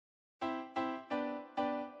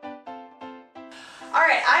All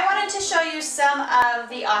right, I wanted to show you some of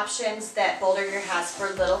the options that Boulder Gear has for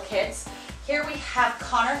little kids. Here we have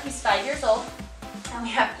Connor, he's 5 years old. And we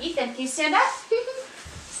have Ethan, can you stand up?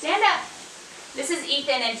 Stand up. This is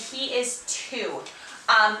Ethan and he is 2.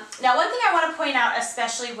 Now one thing I want to point out,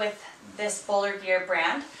 especially with this Boulder Gear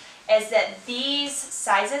brand, is that these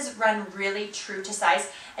sizes run really true to size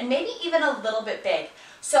and maybe even a little bit big.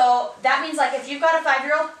 So that means like if you've got a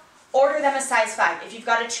 5-year-old, order them a size 5. If you've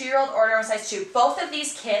got a 2-year-old, order them a size 2. Both of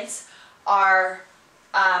these kids are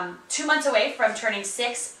 2 months away from turning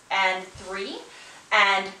 6 and 3,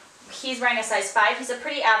 and he's wearing a size 5. He's a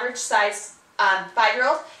pretty average size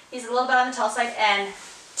 5-year-old. He's a little bit on the tall side, and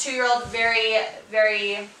 2-year-old very,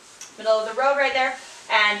 very middle of the road right there.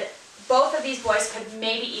 And both of these boys could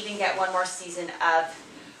maybe even get one more season of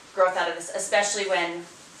growth out of this, especially when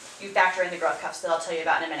you factor in the growth cups that I'll tell you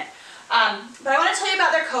about in a minute. But I want to tell you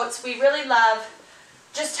about their coats. We really love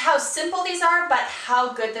just how simple these are, but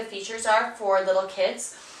how good the features are for little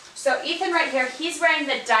kids. So Ethan right here, he's wearing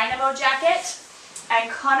the Dynamo jacket,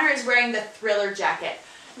 and Connor is wearing the Thriller jacket.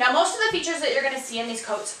 Now most of the features that you're going to see in these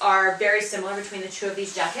coats are very similar between the two of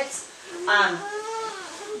these jackets.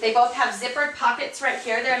 They both have zippered pockets right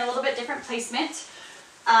here. They're in a little bit different placement.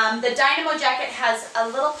 The Dynamo jacket has a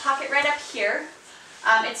little pocket right up here.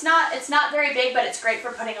 It's not very big, but it's great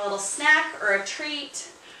for putting a little snack or a treat,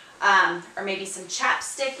 or maybe some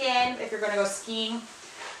chapstick in if you're going to go skiing.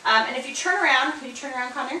 And if you turn around, can you turn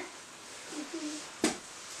around, Connor?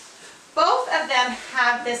 Both of them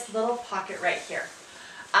have this little pocket right here.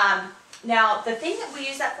 Now, the thing that we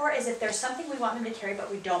use that for is if there's something we want them to carry but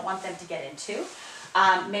we don't want them to get into.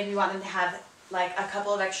 Maybe we want them to have like a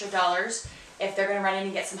couple of extra dollars if they're going to run in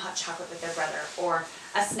and get some hot chocolate with their brother, or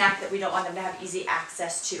a snack that we don't want them to have easy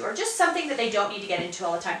access to, or just something that they don't need to get into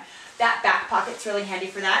all the time. That back pocket's really handy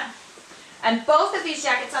for that. And both of these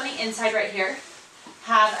jackets on the inside right here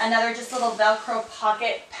have another just little Velcro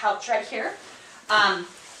pocket pouch right here.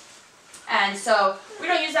 And so we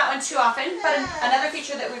don't use that one too often, but another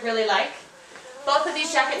feature that we really like. Both of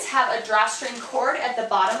these jackets have a drawstring cord at the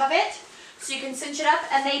bottom of it, so you can cinch it up,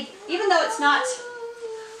 and they, even though it's not,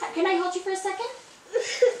 can I hold you for a second?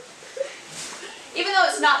 Even though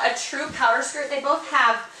it's not a true powder skirt, they both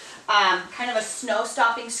have kind of a snow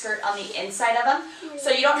stopping skirt on the inside of them, so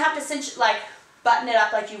you don't have to cinch, like button it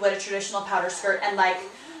up like you would a traditional powder skirt, and like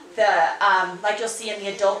like you'll see in the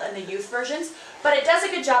adult and the youth versions, but it does a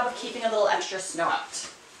good job of keeping a little extra snow out.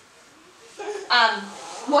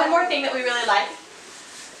 One more thing that we really like,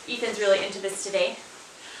 Ethan's really into this today,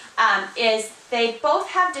 is they both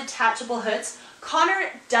have detachable hoods. Connor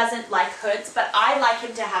doesn't like hoods, but I like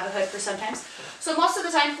him to have a hood for sometimes. So most of the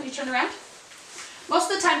time, can you turn around? Most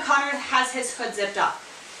of the time Connor has his hood zipped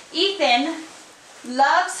off. Ethan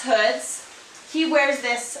loves hoods. He wears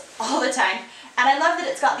this all the time. And I love that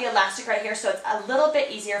it's got the elastic right here, so it's a little bit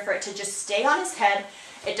easier for it to just stay on his head.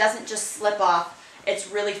 It doesn't just slip off. It's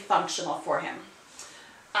really functional for him.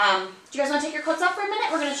 Do you guys want to take your coats off for a minute?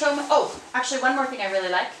 We're going to show them. Oh, actually one more thing I really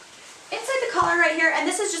like. Inside the collar right here, and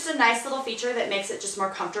this is just a nice little feature that makes it just more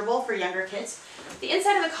comfortable for younger kids. The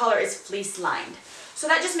inside of the collar is fleece lined. So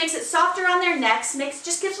that just makes it softer on their necks,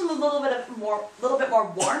 just gives them a little bit more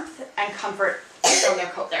warmth and comfort from their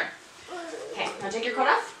coat there. Okay, now take your coat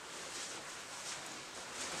off.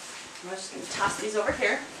 I'm just going to toss these over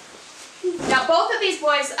here. Now both of these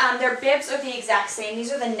boys, their bibs are the exact same.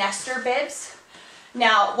 These are the Nestor bibs.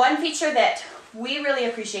 Now one feature that we really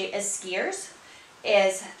appreciate as skiers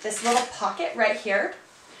is this little pocket right here.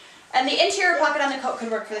 And the interior pocket on the coat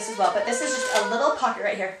could work for this as well, but this is just a little pocket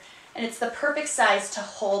right here. And it's the perfect size to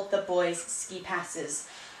hold the boys' ski passes.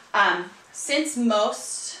 Since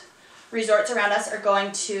most resorts around us are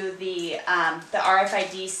going to the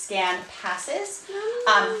RFID scanned passes,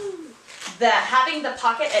 having the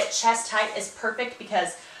pocket at chest height is perfect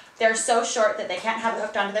because they're so short that they can't have it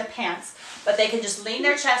hooked onto their pants, but they can just lean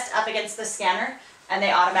their chest up against the scanner and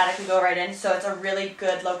they automatically go right in, so it's a really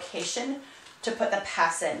good location to put the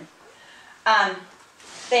pass in.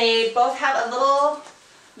 They both have a little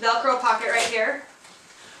Velcro pocket right here.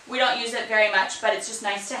 We don't use it very much, but it's just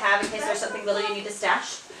nice to have in case there's something little you need to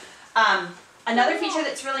stash. Another feature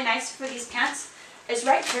that's really nice for these pants is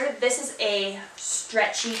right here. This is a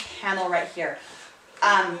stretchy panel right here.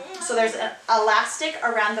 So there's an elastic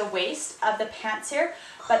around the waist of the pants here,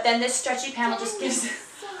 but then this stretchy panel just gives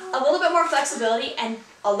a little bit more flexibility and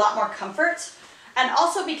a lot more comfort. And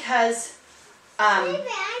also because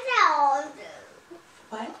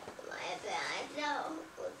what?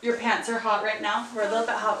 Your pants are hot right now? We're a little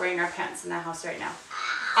bit hot wearing our pants in the house right now.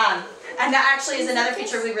 And that actually is another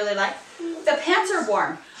feature we really like. The pants are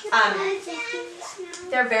warm.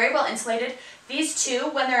 They're very well insulated. These two,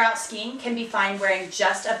 when they're out skiing, can be fine wearing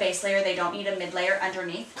just a base layer. They don't need a mid layer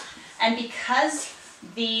underneath. And because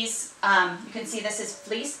these, you can see this is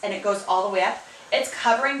fleece and it goes all the way up, it's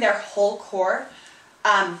covering their whole core.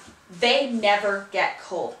 They never get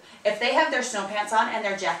cold. If they have their snow pants on and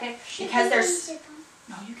their jacket, because there's,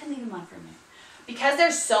 no, you can leave them on for a minute. Because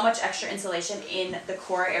there's so much extra insulation in the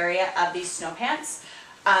core area of these snow pants,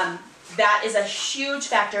 that is a huge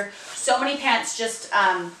factor. So many pants just,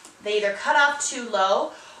 they either cut off too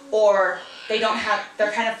low or they don't have,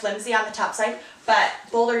 they're kind of flimsy on the top side. But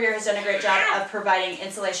Boulder Gear has done a great job of providing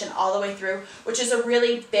insulation all the way through, which is a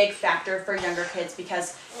really big factor for younger kids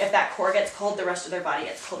because if that core gets cold, the rest of their body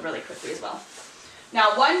gets cold really quickly as well.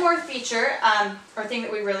 Now, one more feature or thing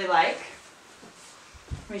that we really like,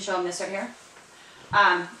 let me show them this right here.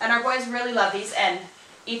 And our boys really love these, and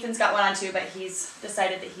Ethan's got one on too, but he's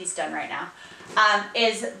decided that he's done right now,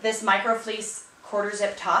 is this micro fleece quarter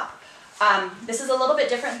zip top. This is a little bit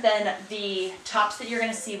different than the tops that you're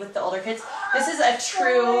going to see with the older kids. This is a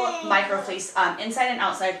true micro fleece, inside and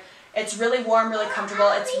outside. It's really warm, really comfortable.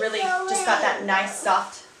 It's really just got that nice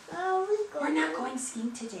soft. We're not going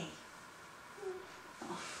skiing today.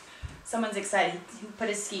 Oh, someone's excited. He put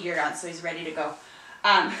his ski gear on, so he's ready to go.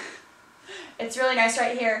 It's really nice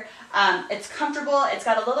right here. It's comfortable. It's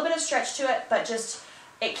got a little bit of stretch to it, but just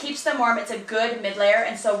it keeps them warm. It's a good mid layer,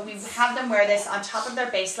 and so we have them wear this on top of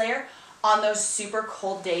their base layer on those super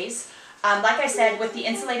cold days. Like I said, with the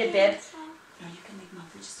insulated bib, no, you can leave them on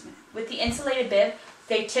for just a minute. With the insulated bib,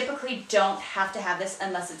 they typically don't have to have this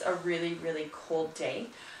unless it's a really, really cold day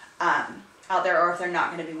out there, or if they're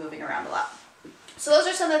not going to be moving around a lot. So those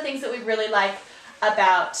are some of the things that we really like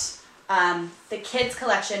about the kids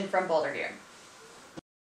collection from Boulder Gear.